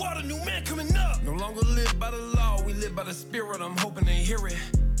head hit the water, new man coming up. No longer live by the law, we live by the spirit. I'm hoping they hear it.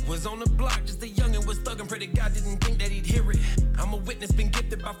 Was on the block, just a youngin', was thuggin', pray to God didn't think that he'd hear it. I'm a witness, been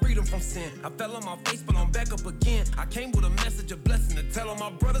gifted by freedom from sin. I fell on my face, but I'm back up again. I came with a message of blessing to tell all my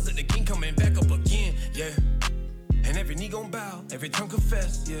brothers that the king coming back up again, yeah. And every knee gon' bow, every tongue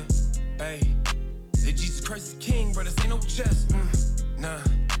confess, yeah. Hey, that Jesus Christ is king, brothers ain't no chest, nah.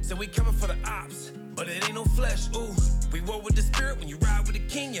 So we coming for the ops, but it ain't no flesh, ooh. We roll with the spirit when you ride with the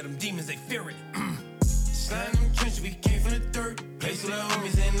king, yeah, them demons, they fear it, Sliding them trenches, we came from the dirt. Place with the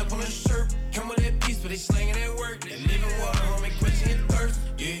homies, end up on the shirt. Come with that peace, but they slanging that work. They living water, homie, quenching your thirst,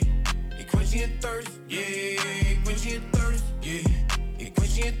 yeah. It quenching your thirst, yeah. It quenching your thirst, yeah. It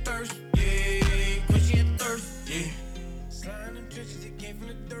quenching your thirst, yeah. It quenching your thirst, yeah. Sliding them trenches, it came from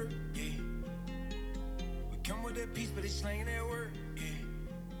the dirt, yeah. We come with that peace, but they slanging that work, yeah.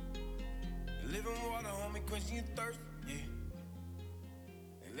 Living water, homie, quenching your thirst, yeah.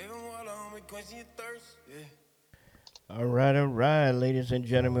 Living water, homie, quenching your thirst, yeah. All right, ladies and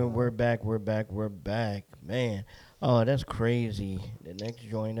gentlemen, we're back. Man, oh, that's crazy. The next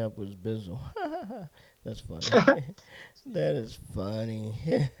joint up was Bizzle. That's funny. That is funny.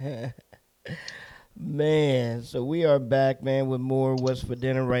 Man, so we are back, man, with more What's for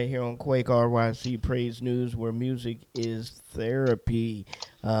Dinner right here on Quake RYC Praise News, where music is therapy.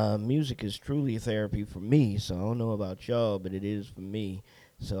 Music is truly therapy for me, so I don't know about y'all, but it is for me.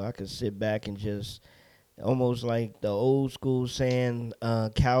 So I can sit back and just, almost like the old school saying,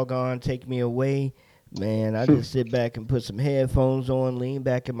 Calgon, take me away. Man, I just sit back and put some headphones on, lean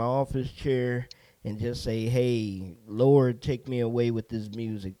back in my office chair, and just say, hey, Lord, take me away with this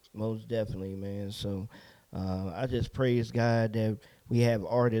music. Most definitely, man. So I just praise God that we have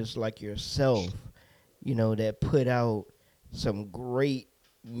artists like yourself, you know, that put out some great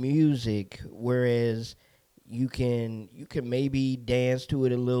music, whereas you can maybe dance to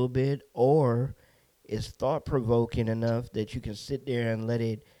it a little bit, or it's thought-provoking enough that you can sit there and let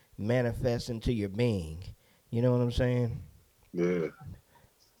it manifest into your being. You know what I'm saying? Yeah.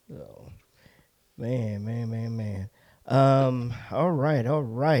 So, man. All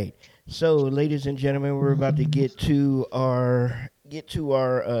right. So, ladies and gentlemen, we're about to get to our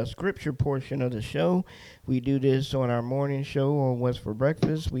scripture portion of the show. We do this on our morning show on What's for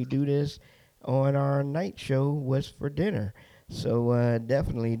Breakfast. We do this on our night show, What's for Dinner. So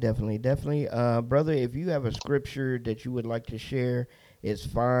definitely. Brother, if you have a scripture that you would like to share, it's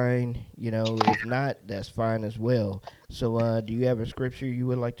fine. You know, if not, that's fine as well. So do you have a scripture you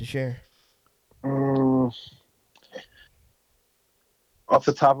would like to share? Off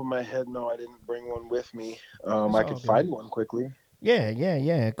the top of my head, no, I didn't bring one with me. I could find one quickly.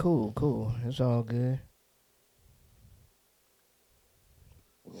 Yeah. Cool. It's all good.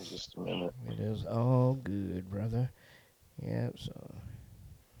 Give me just a minute. It is all good, brother. Yep, so.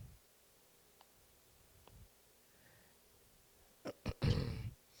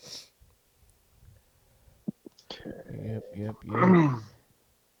 Yep.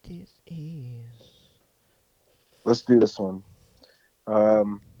 This is. Let's do this one.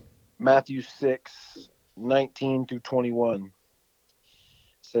 Matthew 6:19-21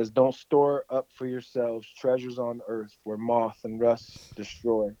 says, "Don't store up for yourselves treasures on earth where moth and rust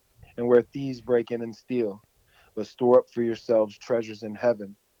destroy, and where thieves break in and steal. But store up for yourselves treasures in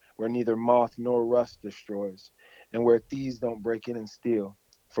heaven, where neither moth nor rust destroys, and where thieves don't break in and steal.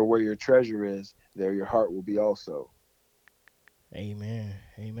 For where your treasure is, there your heart will be also." Amen.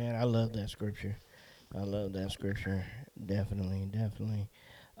 I love that scripture. Definitely.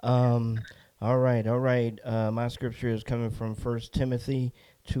 All right. My scripture is coming from 1 Timothy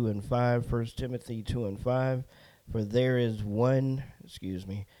 2:5. 1 Timothy 2:5. For there is one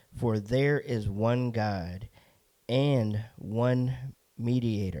God and one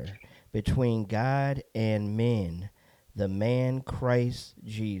mediator between God and men, the man Christ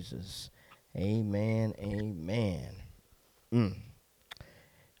Jesus. Amen.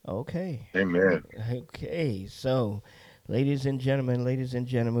 Okay. Amen. Okay, so ladies and gentlemen,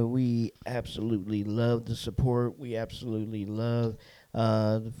 we absolutely love the support. We absolutely love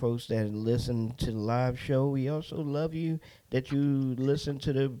the folks that listen to the live show. We also love you that you listen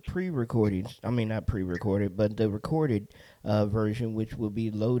to the pre-recorded. I mean, not pre-recorded, but the recorded version, which will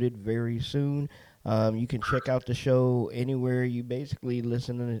be loaded very soon. You can check out the show anywhere you basically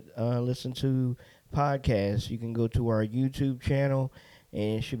listen to podcasts. You can go to our YouTube channel,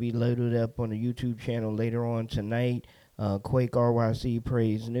 and it should be loaded up on the YouTube channel later on tonight. Quake RYC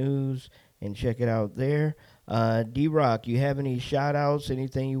Praise News, and check it out there. D-Rock, you have any shout outs,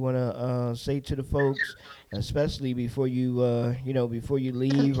 anything you want to say to the folks, especially before you, before you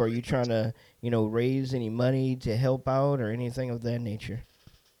leave? Are you trying to, raise any money to help out or anything of that nature?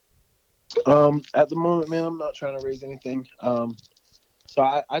 At the moment, man, I'm not trying to raise anything. So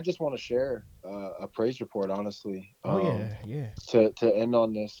I just want to share a praise report, honestly, Oh, yeah, yeah. to end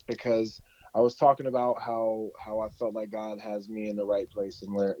on this, because I was talking about how I felt like God has me in the right place,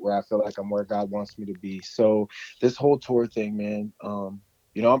 and where I feel like I'm where God wants me to be. So this whole tour thing, man, I'm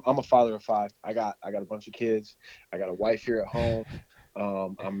a father of five. I got a bunch of kids. I got a wife here at home.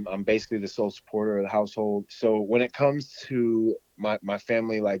 I'm basically the sole supporter of the household. So when it comes to my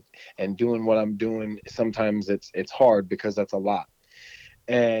family, like, and doing what I'm doing, sometimes it's hard because that's a lot.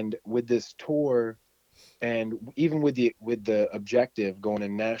 And with this tour, and even with the objective going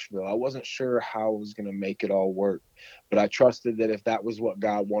in Nashville, I wasn't sure how I was going to make it all work, but I trusted that if that was what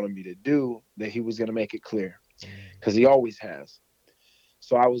God wanted me to do, that He was going to make it clear, because He always has.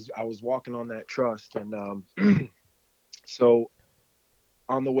 So I was walking on that trust, and so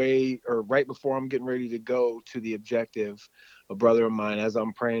on the way, or right before I'm getting ready to go to the objective, a brother of mine, as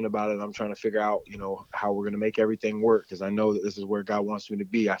I'm praying about it, I'm trying to figure out, how we're going to make everything work, because I know that this is where God wants me to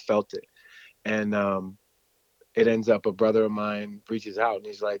be. I felt it. And it ends up, a brother of mine reaches out and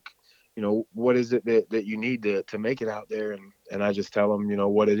he's like, what is it that you need to make it out there? And I just tell him,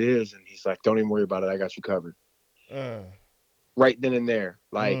 what it is. And he's like, don't even worry about it. I got you covered. Uh, Right then and there.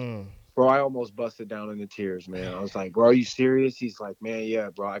 Like, mm, bro, I almost busted down into tears, man. I was like, bro, are you serious? He's like, man, yeah,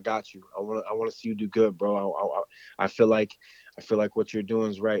 bro, I got you. I want to see you do good, bro. I feel like what you're doing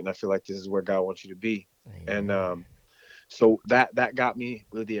is right. And I feel like this is where God wants you to be. And, amen. so that got me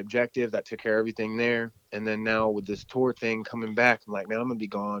with the objective. That took care of everything there. And then now with this tour thing coming back, I'm like, man, I'm gonna be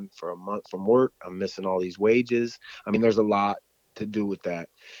gone for a month from work. I'm missing all these wages. I mean, there's a lot to do with that.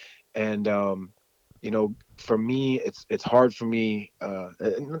 And for me, it's hard for me.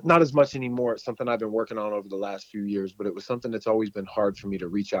 Not as much anymore. It's something I've been working on over the last few years, but it was something that's always been hard for me to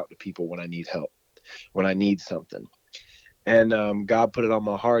reach out to people when I need help, when I need something. And God put it on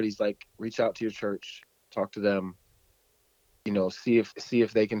my heart. He's like, reach out to your church, talk to them, see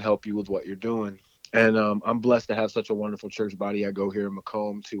if they can help you with what you're doing. And I'm blessed to have such a wonderful church body. I go here in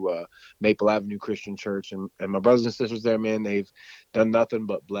Macomb to Maple Avenue Christian Church, and my brothers and sisters there, man, they've done nothing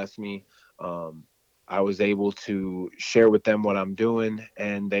but bless me. Um, I was able to share with them what I'm doing,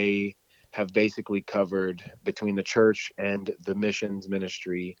 and they have basically covered, between the church and the missions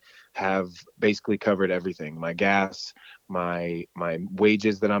ministry, have basically covered everything: my gas, my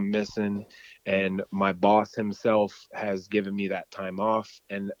wages that I'm missing. And my boss himself has given me that time off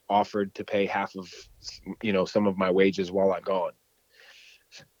and offered to pay half of some of my wages while I'm gone.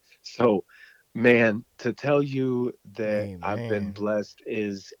 So, man, to tell you that I've been Amen. blessed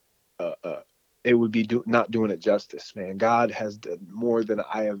is it would be not doing it justice, man. God has done more than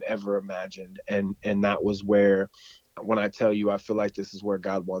I have ever imagined. And that was where, when I tell you I feel like this is where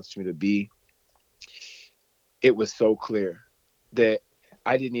God wants me to be, it was so clear that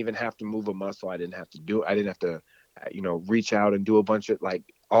I didn't even have to move a muscle. I didn't have to, reach out and do a bunch of, like,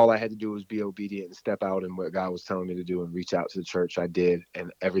 all I had to do was be obedient and step out in what God was telling me to do and reach out to the church. I did,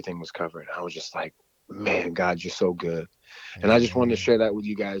 and everything was covered. I was just like, man, God, you're so good. And I just wanted to Amen. share that with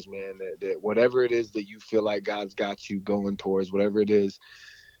you guys, man, that whatever it is that you feel like God's got you going towards, whatever it is,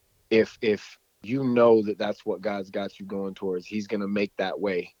 if you know that that's what God's got you going towards, He's going to make that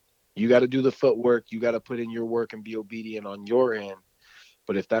way. You got to do the footwork. You got to put in your work and be obedient on your end.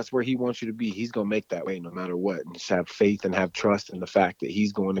 But if that's where He wants you to be, He's going to make that way no matter what. And just have faith and have trust in the fact that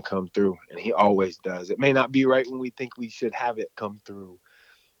He's going to come through. And He always does. It may not be right when we think we should have it come through,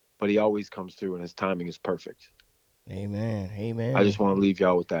 but He always comes through, and His timing is perfect. Amen. I just Amen. want to leave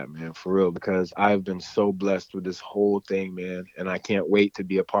y'all with that, man, for real, because I've been so blessed with this whole thing, man. And I can't wait to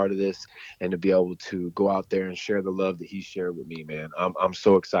be a part of this and to be able to go out there and share the love that He shared with me, man. I'm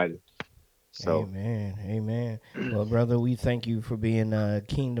so excited. So, Amen. Amen. Well, brother, we thank you for being a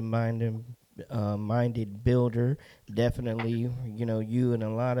kingdom minded builder. Definitely, you and a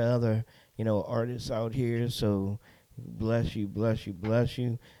lot of other, artists out here. So bless you, bless you, bless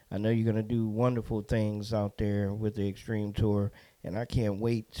you. I know you're gonna do wonderful things out there with the Extreme Tour, and I can't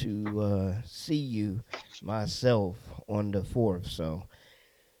wait to see you myself on the fourth. So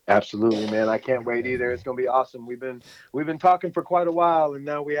absolutely, man. I can't wait either. It's definitely. gonna be awesome. We've been talking for quite a while, and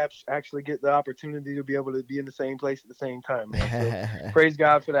now we actually get the opportunity to be able to be in the same place at the same time, man. So praise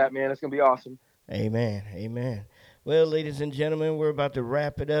God for that, man. It's gonna be awesome. Amen. Amen. Well, ladies and gentlemen, we're about to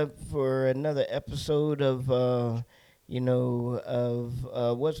wrap it up for another episode of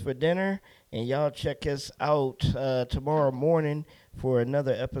What's for Dinner. And y'all check us out tomorrow morning for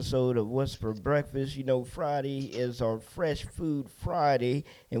another episode of What's for Breakfast. You know, Friday is our Fresh Food Friday,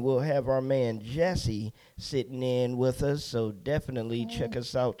 and we'll have our man Jesse sitting in with us. So definitely check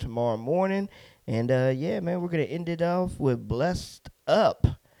us out tomorrow morning. And yeah, man, we're going to end it off with Blessed Up.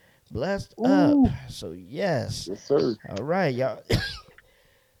 Blessed Up. So, yes. Yes, sir. All right, y'all.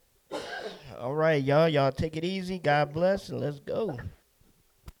 All right, y'all. Y'all take it easy. God bless, and let's go.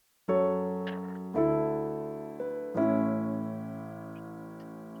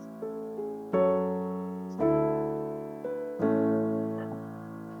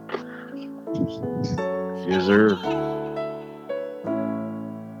 Yes, sir.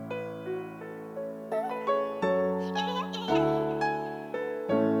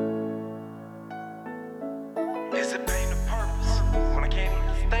 Is it pain or purpose? When I can't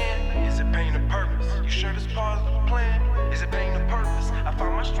understand, is it pain or purpose? You sure this part of the plan? Is it pain or purpose? I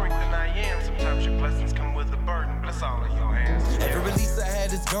find my strength and I am. Sometimes your blessings come with a burden, but it's all in your hands. Every release I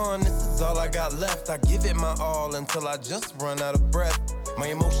had is gone, this is all I got left. I give it my all until I just run out of breath. My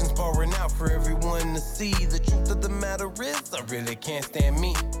emotions pouring out for everyone to see. The truth of the matter is, I really can't stand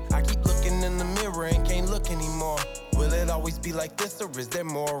me. I keep looking in the mirror and can't look anymore. Will it always be like this, or is there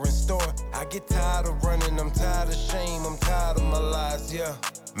more in store? I get tired of running, I'm tired of shame, I'm tired of my lies, yeah.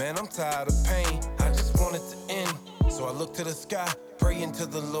 Man, I'm tired of pain, I just want it to end. So I look to the sky, praying to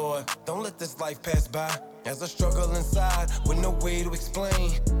the Lord. Don't let this life pass by. As I struggle inside with no way to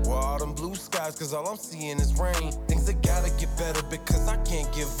explain where all them blue skies, cause all I'm seeing is rain. Things that gotta get better because I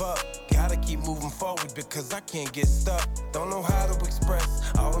can't give up. Gotta keep moving forward because I can't get stuck. Don't know how to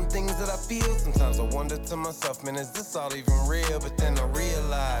express all them things that I feel. Sometimes I wonder to myself, man, is this all even real? But then I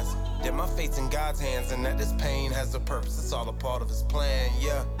realize that my fate's in God's hands and that this pain has a purpose. It's all a part of his plan,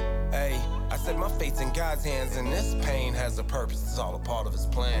 yeah. Hey, I said my fate's in God's hands and this pain has a purpose. It's all a part of his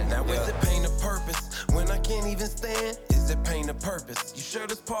plan. Now is it pain or purpose when I can't even stand? Is it pain or purpose? You sure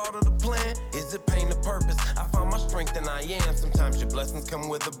this part of the plan? Is it pain or purpose? I found my strength and I am. Sometimes your blessings come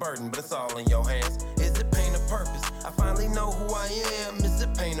with a burden, but it's all in your hands. Is it pain or purpose? I finally know who I am. Is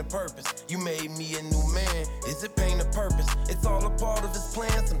it pain or purpose? You made me a new man. Is it pain or purpose? It's all a part of his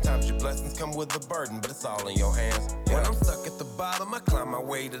plan. Sometimes your blessings come with a burden, but it's all in your hands. When I'm stuck at the bottom, I climb my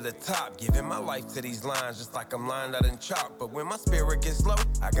way to the top, giving my life to these lines just like I'm lined out in chalk. But when my spirit gets low,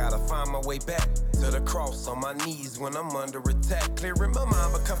 I gotta find my way back to the cross on my knees when I'm under attack. Clearing my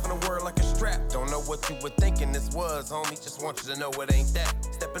mind, but cuffing the word like a strap. Don't know what you were thinking this was, homie. Just want you to know it ain't that.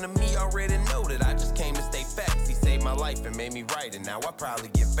 Stepping to me, already know that I just came to stay facts. He saved my life and made me right, and now I probably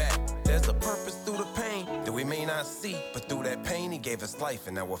get back. There's a purpose through the pain that we may not see, but through that pain, he gave us life,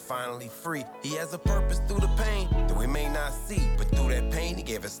 and now we're finally free. He has a purpose through the pain that we may not see, but through that pain, he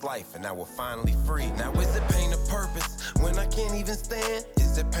gave us life, and now we're finally free. Now is it pain or purpose when I can't even stand?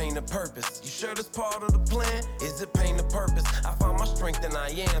 Is it pain or purpose? You sure this part of the plan? Is it pain or purpose? I found my strength and I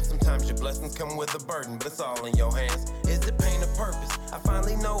am. Sometimes your blessings come with a burden, but it's all in your hands. Is it pain or purpose? I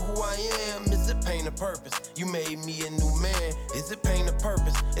finally know who I am. Is it pain or purpose? You made me a new man. Is it pain or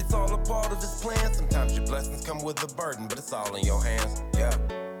purpose? It's all a part of his plan. Sometimes your blessings come with a burden, but it's all in your hands. Yeah.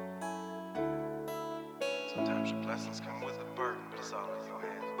 Sometimes your blessings come with a burden, but it's all in your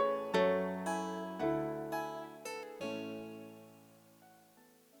hands.